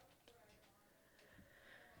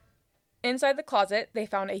 Inside the closet, they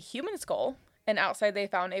found a human skull, and outside they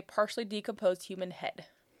found a partially decomposed human head,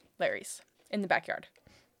 Larry's, in the backyard.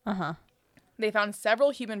 Uh-huh. They found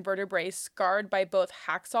several human vertebrae scarred by both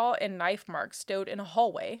hacksaw and knife marks stowed in a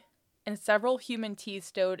hallway, and several human teeth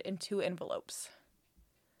stowed in 2 envelopes.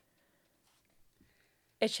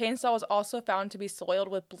 A chainsaw was also found to be soiled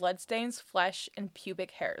with bloodstains, flesh, and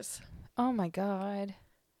pubic hairs. Oh my God.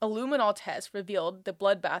 A luminol test revealed the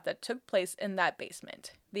bloodbath that took place in that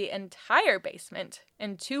basement. The entire basement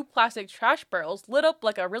and 2 plastic trash barrels lit up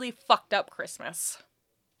like a really fucked up Christmas.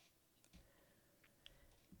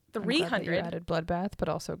 300. I'm glad that you added bloodbath, but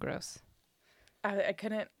also gross. I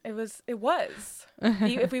couldn't. It was.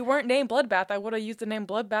 If we weren't named Bloodbath, I would have used the name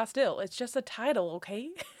Bloodbath still. It's just a title, okay?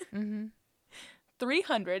 Mm-hmm.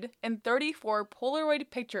 334 Polaroid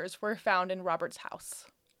pictures were found in Robert's house.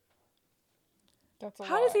 That's a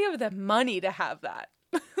How lot. does he have the money to have that?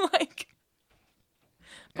 Like,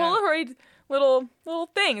 Polaroid little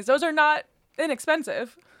things. Those are not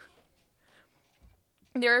inexpensive.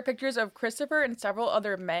 There are pictures of Christopher and several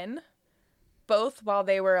other men, both while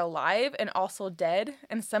they were alive and also dead,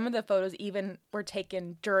 and some of the photos even were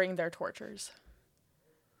taken during their tortures.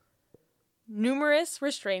 Numerous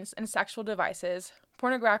restraints and sexual devices,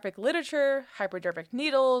 pornographic literature, hypodermic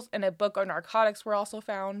needles, and a book on narcotics were also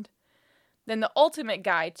found. Then the ultimate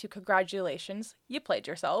guide to congratulations, you played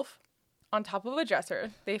yourself. On top of a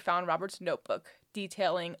dresser, they found Robert's notebook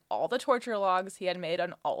detailing all the torture logs he had made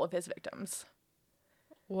on all of his victims.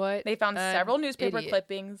 What? They found several newspaper idiot.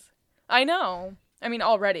 clippings. I know. I mean,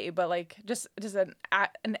 already, but like just an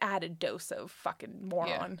added dose of fucking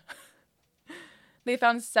moron. Yeah. They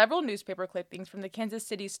found several newspaper clippings from the Kansas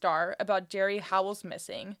City Star about Jerry Howell's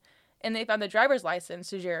missing, and they found the driver's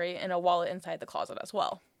license to Jerry in a wallet inside the closet as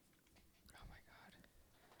well. Oh my God.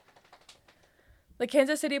 The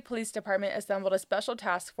Kansas City Police Department assembled a special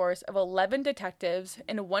task force of 11 detectives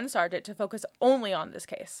and 1 sergeant to focus only on this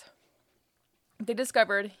case. They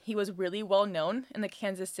discovered he was really well known in the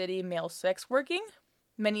Kansas City male sex working.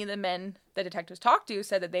 Many of the men the detectives talked to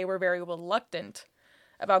said that they were very reluctant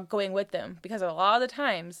about going with them because a lot of the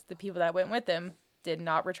times the people that went with them did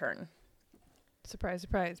not return. Surprise,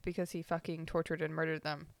 surprise, because he fucking tortured and murdered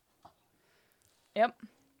them. Yep.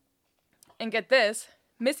 And get this,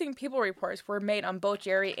 missing people reports were made on both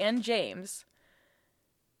Jerry and James,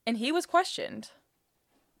 and he was questioned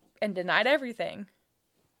and denied everything.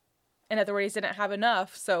 And authorities didn't have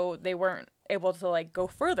enough, so they weren't able to like go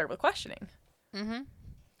further with questioning. Mm-hmm.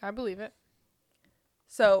 I believe it.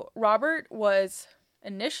 So Robert was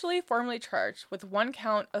initially formally charged with 1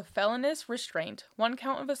 count of felonious restraint, 1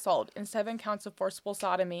 count of assault, and 7 counts of forcible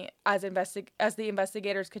sodomy as the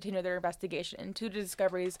investigators continued their investigation into the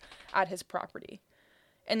discoveries at his property.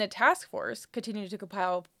 And the task force continued to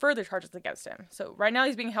compile further charges against him. So right now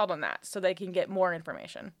he's being held on that so they can get more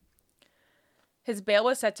information. His bail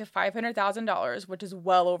was set to $500,000, which is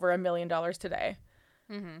well over $1 million today.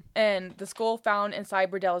 Mm-hmm. And the skull found inside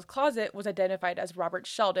Berdella's closet was identified as Robert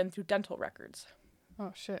Sheldon through dental records.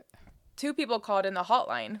 Oh, shit. 2 people called in the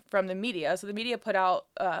hotline from the media. So the media put out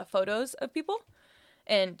photos of people.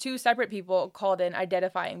 And 2 separate people called in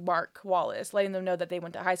identifying Mark Wallace, letting them know that they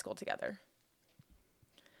went to high school together.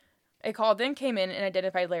 A call then came in and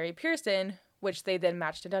identified Larry Pearson, which they then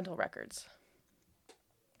matched to dental records.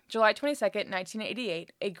 July 22nd,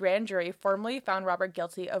 1988, a grand jury formally found Robert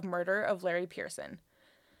guilty of murder of Larry Pearson.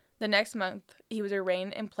 The next month, he was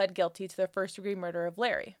arraigned and pled guilty to the first-degree murder of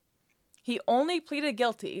Larry. He only pleaded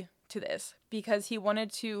guilty to this because he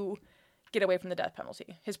wanted to get away from the death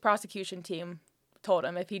penalty. His prosecution team told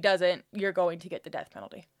him, if he doesn't, you're going to get the death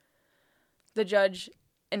penalty. The judge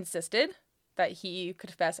insisted that he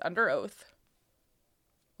confess under oath,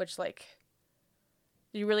 which, like,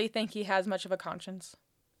 do you really think he has much of a conscience?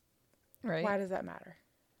 Right. Why does that matter?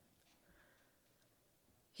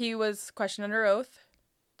 He was questioned under oath,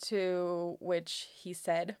 to which he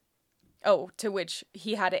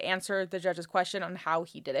had to answer the judge's question on how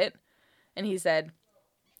he did it. And he said,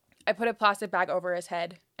 I put a plastic bag over his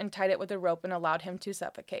head and tied it with a rope and allowed him to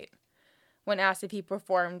suffocate. When asked if he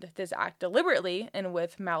performed this act deliberately and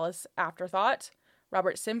with malice aforethought,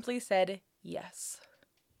 Robert simply said yes.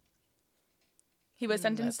 He was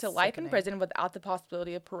sentenced to life in prison without the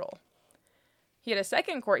possibility of parole. He had a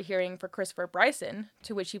second court hearing for Christopher Bryson,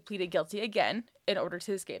 to which he pleaded guilty again in order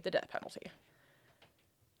to escape the death penalty.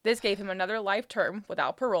 This gave him another life term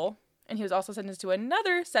without parole, And he was also sentenced to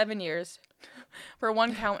another 7 years for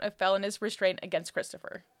one count of felonious restraint against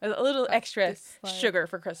Christopher. A little extra sugar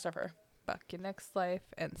for Christopher. Buck your next life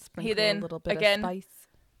and sprinkle He then, a little bit again, of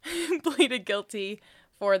spice. pleaded guilty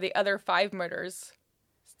for the other 5 murders,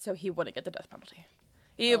 so he wouldn't get the death penalty.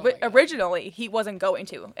 Originally, he wasn't going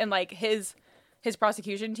to. And, like, his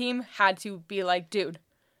prosecution team had to be like, dude,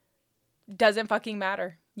 doesn't fucking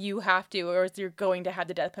matter. You have to, or you're going to have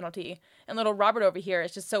the death penalty. And little Robert over here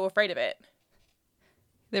is just so afraid of it.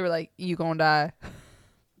 They were like, you gonna die.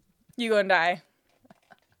 You gonna die.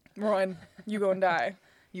 Run. You gonna die.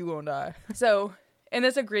 You gonna die. So, in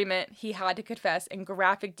this agreement, he had to confess in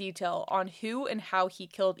graphic detail on who and how he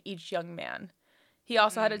killed each young man. He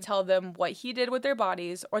also had to tell them what he did with their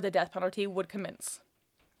bodies, or the death penalty would commence.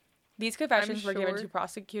 These confessions were given to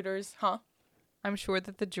prosecutors. I'm sure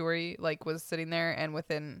that the jury, like, was sitting there, and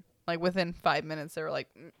within 5 minutes, they were like,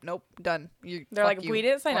 nope, done. They're like, we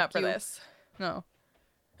didn't sign up for this. No.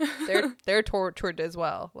 They're tortured as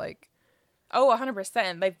well. Like, oh,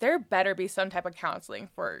 100%. Like, there better be some type of counseling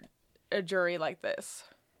for a jury like this.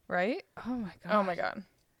 Right? Oh, my God. Oh, my God.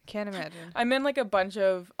 Can't imagine. I'm in, like, a bunch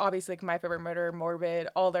of, obviously, like, My Favorite Murder, Morbid,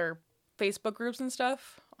 all their Facebook groups and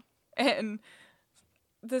stuff. And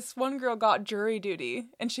this one girl got jury duty,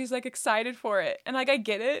 and she's, like, excited for it. And, like, I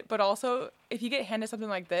get it, but also, if you get handed something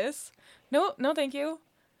like this, no, thank you.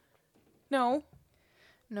 No.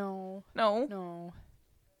 No. No. No.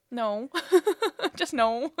 No. Just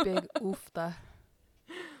no. Big oofta.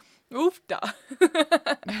 Oofta.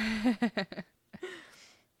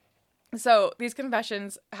 So, these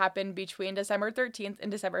confessions happened between December 13th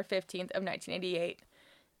and December 15th of 1988.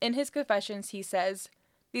 In his confessions, he says,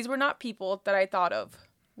 "These were not people that I thought of.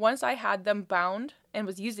 Once I had them bound and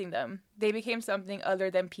was using them, they became something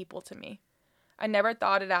other than people to me. I never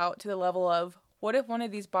thought it out to the level of, what if one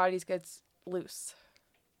of these bodies gets loose?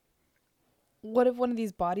 What if one of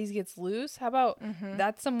these bodies gets loose? How about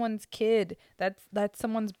that's someone's kid? That's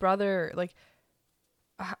someone's brother. Like,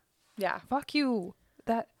 Yeah. fuck you.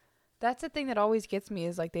 That's the thing that always gets me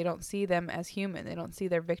is, like, they don't see them as human. They don't see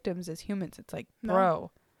their victims as humans. It's like, bro,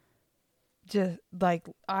 just, like,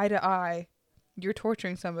 eye to eye, you're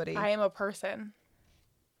torturing somebody. I am a person."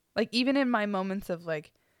 Like, even in my moments of,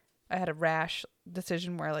 like, I had a rash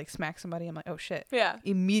decision where I, like, smacked somebody. I'm like, oh, shit. Yeah.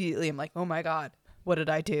 Immediately, I'm like, oh, my God. What did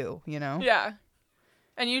I do? You know? Yeah.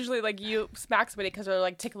 And usually, like, you smack somebody because they're,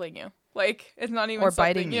 like, tickling you. Like, it's not even or something,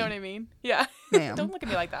 biting me. you know what I mean? Yeah. Ma'am. Don't look at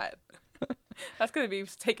me like that. That's going to be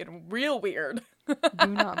taken real weird. Do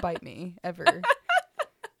not bite me, ever.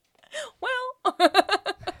 Well.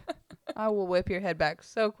 I will whip your head back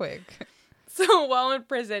so quick. So while in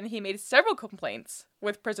prison, he made several complaints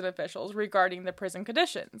with prison officials regarding the prison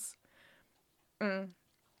conditions.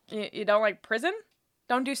 You don't like prison?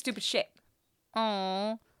 Don't do stupid shit.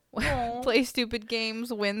 Aww. Play stupid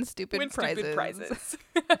games, win stupid prizes.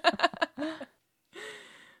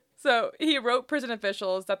 So he wrote prison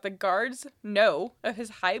officials that the guards know of his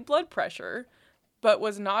high blood pressure, but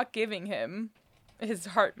was not giving him his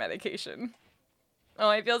heart medication. Oh,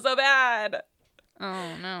 I feel so bad.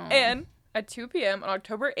 Oh, no. And at 2 p.m. on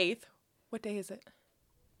October 8th, what day is it?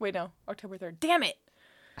 Wait, no, October 3rd. Damn it!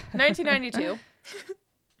 1992,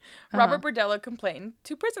 Robert Berdella complained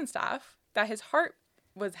to prison staff that his heart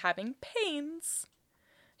was having pains.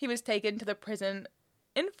 He was taken to the prison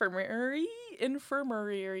infirmary.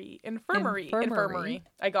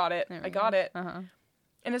 I got it.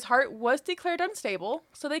 And his heart was declared unstable,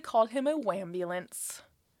 so they called him a wambulance.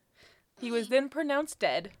 He was then pronounced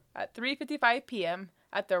dead at 3:55 p.m.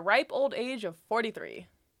 at the ripe old age of 43.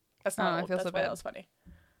 That's not old. That's why that was funny.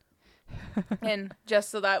 And just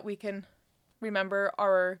so that we can remember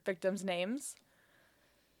our victims' names,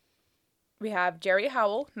 we have Jerry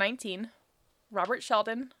Howell, 19, Robert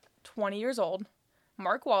Sheldon, 20 years old,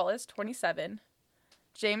 Mark Wallace, 27,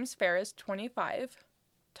 James Ferris, 25,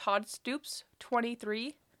 Todd Stoops,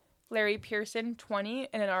 23, Larry Pearson, 20,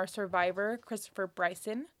 and then our survivor, Christopher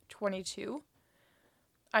Bryson, 22.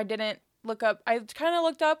 I didn't look up, I kind of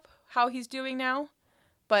looked up how he's doing now,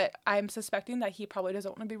 but I'm suspecting that he probably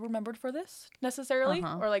doesn't want to be remembered for this necessarily,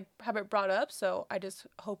 or like have it brought up, so I just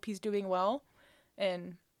hope he's doing well,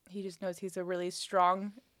 and he just knows he's a really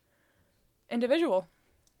strong individual.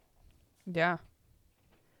 Yeah.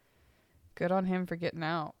 Good on him for getting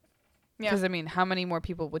out. Yeah. Because, I mean, how many more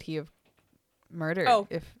people would he have murdered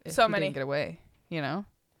if so he many. Didn't get away? You know?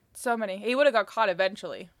 So many. He would have got caught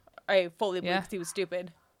eventually. I fully believe he was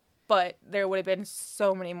stupid. But there would have been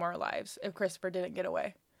so many more lives if Christopher didn't get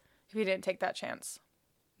away. If he didn't take that chance.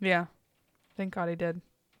 Yeah. Thank God he did.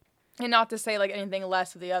 And not to say, like, anything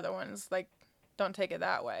less of the other ones. Like, don't take it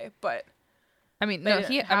that way. But I mean, They no,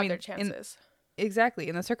 didn't have their chances. Exactly.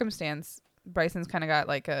 In the circumstance, Bryson's kind of got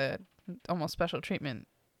like a almost special treatment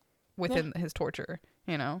within his torture,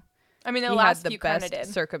 you know? I mean, the he last had few the kind of best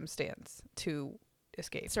did circumstance to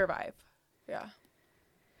escape. survive. Yeah.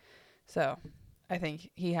 So I think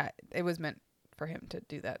it was meant for him to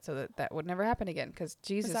do that so that would never happen again. Because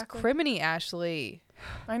Jesus, criminy, Ashley.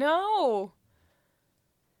 I know.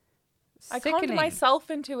 Sickening. I calmed myself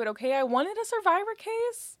into it, okay? I wanted a Survivor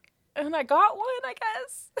case, and I got one, I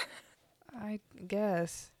guess. I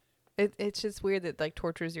guess. It's just weird that, like,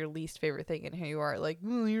 torture is your least favorite thing, and here you are, like,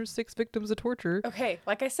 here's 6 victims of torture. Okay,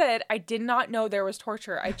 like I said, I did not know there was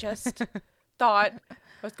torture. I just thought I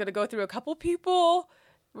was going to go through a couple people,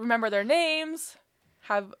 remember their names,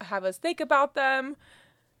 have us think about them,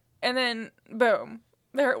 and then, boom,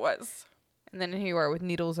 there it was. And then here you are with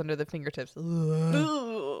needles under the fingertips.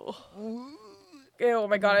 Ugh. Oh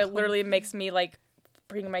my god, it literally makes me, like,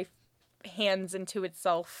 bring my hands into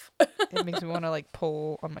itself. It makes me want to, like,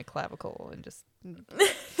 pull on my clavicle and just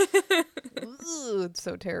it's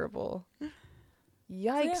so terrible.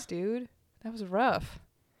 Yikes, dude, that was rough.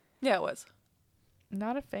 Yeah, it was.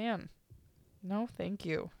 Not a fan. No, thank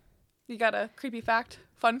you. You got a creepy fact?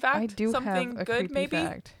 Fun fact? I do something have a good creepy maybe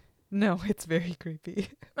fact. No, it's very creepy.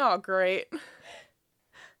 Oh, great.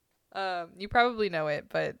 You probably know it,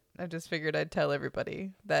 but I just figured I'd tell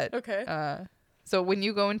everybody that. Okay. So when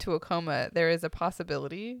you go into a coma, there is a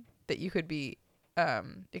possibility that you could be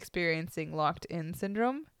experiencing locked-in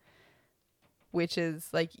syndrome, which is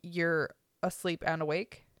like you're asleep and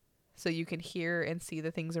awake, so you can hear and see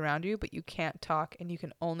the things around you, but you can't talk and you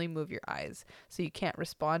can only move your eyes. So you can't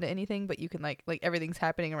respond to anything, but you can like everything's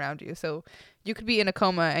happening around you. So you could be in a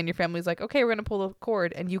coma and your family's like, okay, we're going to pull the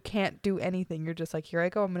cord, and you can't do anything. You're just like, here I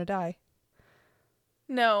go, I'm going to die.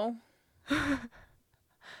 No.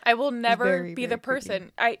 I will never very, be very the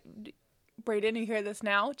person. Brayden, you hear this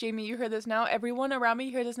now? Jamie, you hear this now? Everyone around me,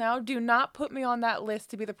 you hear this now? Do not put me on that list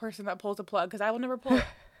to be the person that pulls the plug, because I will never pull it.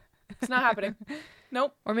 It's not happening.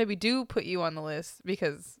 Nope. Or maybe do put you on the list,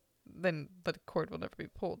 because then the cord will never be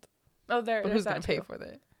pulled. Oh, but who's going to pay for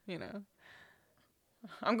it? You know?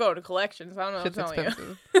 I'm going to collections. I don't know Shit's what I'm telling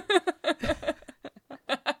expensive. you.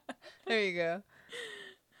 There you go.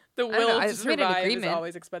 The will to made an survive is agreement.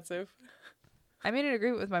 always expensive. I made an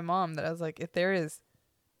agreement with my mom that I was like, if there is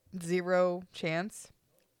 0 chance,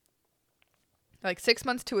 like 6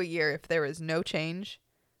 months to a year, if there is no change,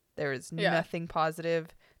 there is nothing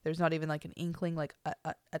positive, there's not even like an inkling, like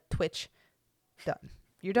a twitch, done.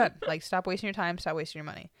 You're done. Like, stop wasting your time, stop wasting your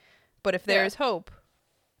money. But if there is hope,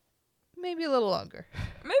 maybe a little longer.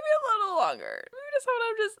 Maybe a little longer. Maybe just hold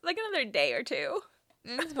up just like another day or two.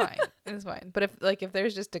 It's fine. It's fine. But if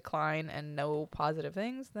there's just decline and no positive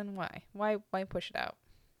things, then why push it out?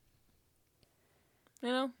 You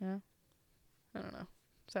know? Yeah. I don't know.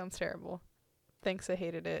 Sounds terrible. Thanks, I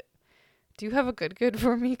hated it. Do you have a good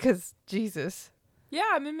for me? 'Cause Jesus. Yeah,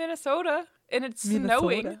 I'm in Minnesota and it's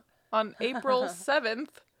snowing on April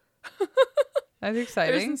 7th. That's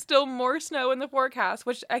exciting. There's still more snow in the forecast,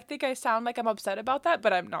 which I think I sound like I'm upset about that,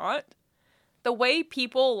 but I'm not. The way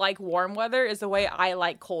people like warm weather is the way I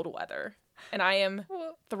like cold weather. And I am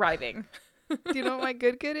thriving. Do you know what my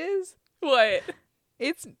good is? What?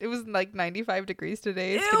 It was like 95 degrees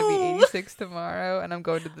today. It's going to be 86 tomorrow. And I'm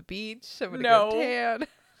going to the beach. I'm going to go tan.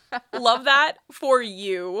 Love that for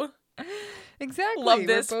you. Exactly. Love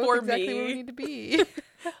this for exactly me. Where we need to be.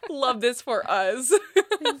 Love this for us.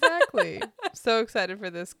 Exactly. So excited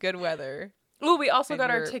for this good weather. Ooh, we also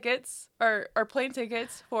got our tickets, our plane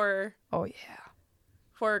tickets for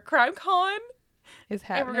CrimeCon. It's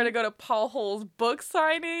happening. And we're gonna go to Paul Hull's book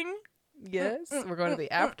signing. Yes, we're going to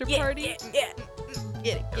the after party. Yeah.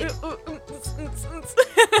 Get it.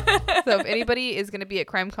 So if anybody is gonna be at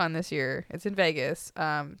CrimeCon this year, it's in Vegas.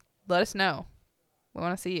 Let us know. We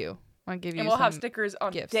want to see you. I want to give you. And we'll some have stickers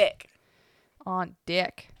on gifts. dick. On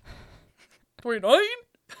dick. 29.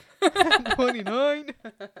 29.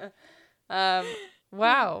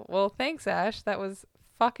 Wow. Well, thanks, Ash. That was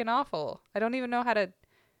fucking awful. I don't even know how to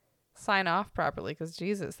sign off properly because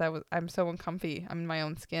Jesus, I'm so uncomfy. I'm in my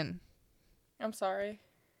own skin. I'm sorry.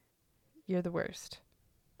 You're the worst.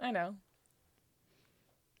 I know.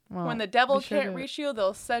 Well, when the devil can't reach you,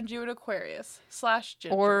 they'll send you an Aquarius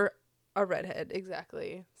 /Ginger. Or a redhead,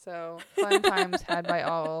 exactly. So fun times had by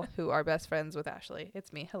all who are best friends with Ashley.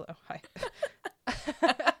 It's me. Hello. Hi.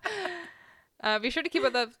 Be sure to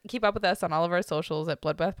keep up with us on all of our socials at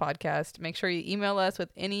Bloodbath Podcast. Make sure you email us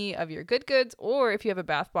with any of your good goods, or if you have a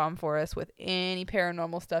bath bomb for us with any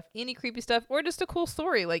paranormal stuff, any creepy stuff, or just a cool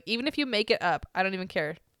story. Like, even if you make it up, I don't even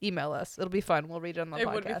care. Email us. It'll be fun. We'll read it on the podcast.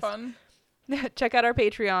 It would be fun. check out our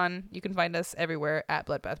Patreon. You can find us everywhere at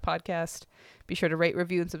Bloodbath Podcast. Be sure to rate,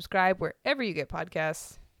 review, and subscribe wherever you get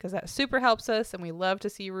podcasts, because that super helps us, and we love to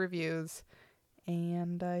see your reviews.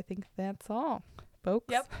 And I think that's all,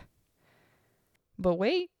 folks. Yep. But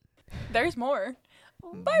wait. There's more.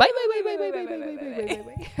 Bye.